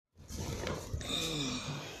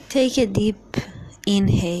Take a deep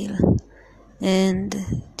inhale and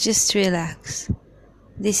just relax.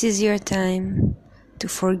 This is your time to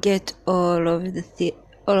forget all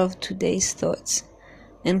of today's thoughts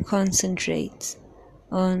and concentrate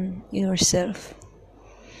on yourself.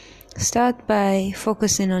 Start by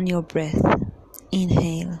focusing on your breath.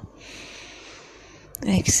 Inhale,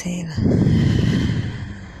 exhale.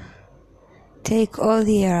 Take all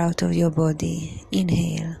the air out of your body.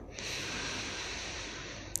 Inhale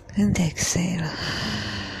and exhale.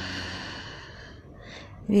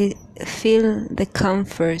 Feel the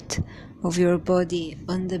comfort of your body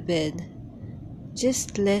on the bed.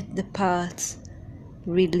 Just let the parts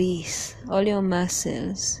release. All your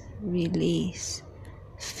muscles release.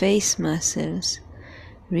 Face muscles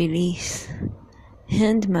release.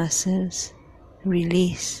 Hand muscles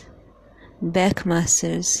release. Back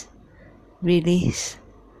muscles release.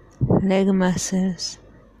 Leg muscles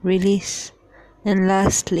release. And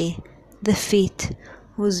lastly, the feet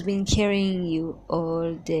who's been carrying you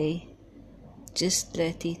all day. Just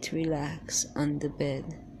let it relax on the bed.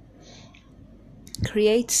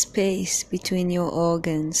 Create space between your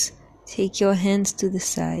organs. Take your hands to the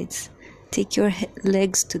sides. Take your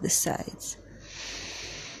legs to the sides.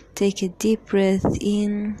 Take a deep breath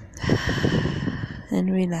in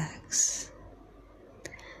and relax.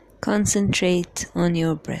 Concentrate on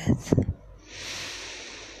your breath.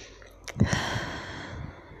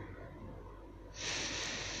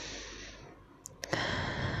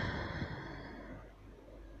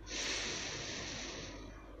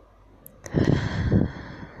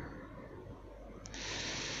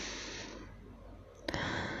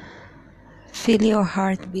 Feel your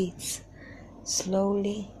heartbeats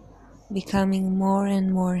slowly becoming more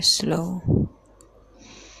and more slow.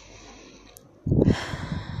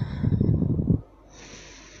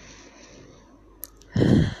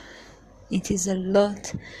 It is a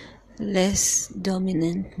lot less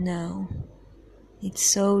dominant now. It's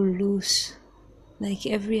so loose, like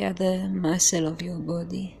every other muscle of your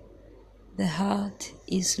body. The heart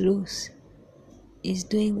is loose, is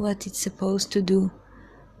doing what it's supposed to do,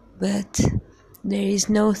 but there is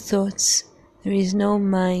no thoughts, there is no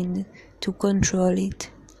mind to control it.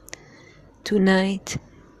 Tonight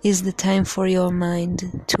is the time for your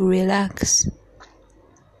mind to relax,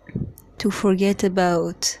 to forget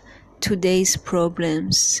about today's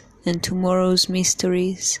problems and tomorrow's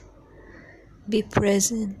mysteries. Be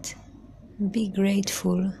present, be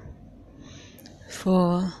grateful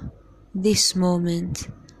for this moment.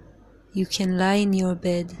 You can lie in your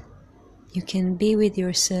bed, you can be with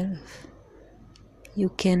yourself, you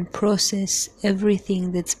can process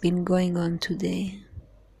everything that's been going on today.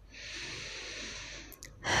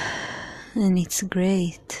 And it's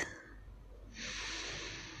great.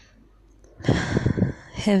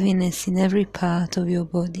 Heaviness in every part of your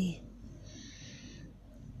body.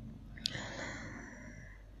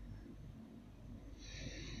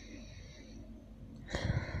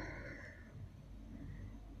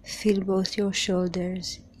 Feel both your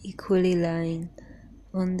shoulders equally lying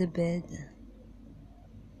on the bed.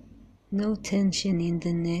 No tension in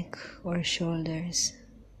the neck or shoulders.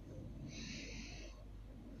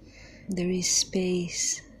 There is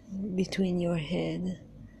space between your head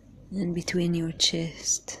and between your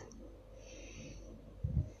chest.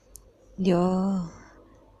 The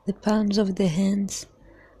palms of the hands,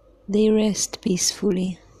 they rest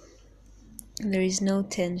peacefully. There is no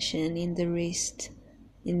tension in the wrist,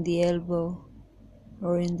 in the elbow,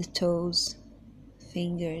 or in the toes,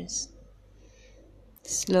 fingers.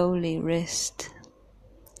 Slowly rest.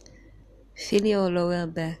 Feel your lower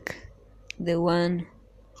back, the one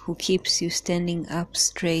who keeps you standing up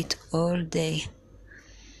straight all day.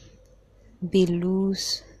 Be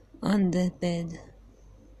loose on the bed.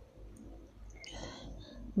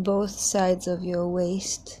 Both sides of your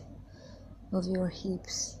waist, of your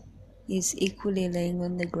hips, is equally laying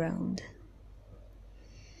on the ground.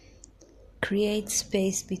 Create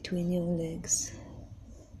space between your legs.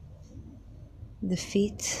 The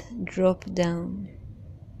feet drop down.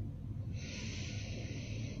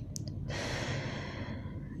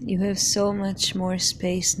 You have so much more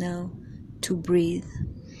space now to breathe.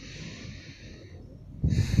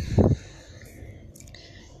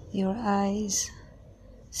 Your eyes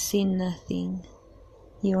see nothing.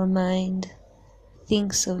 Your mind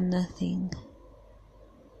thinks of nothing.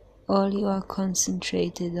 All you are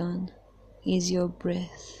concentrated on is your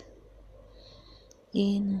breath.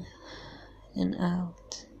 In and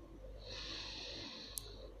out.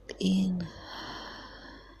 In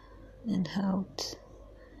and out.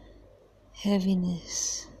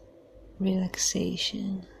 Heaviness,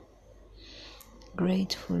 relaxation,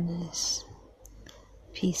 gratefulness,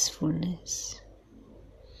 peacefulness.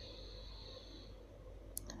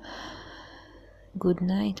 Good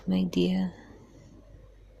night, my dear.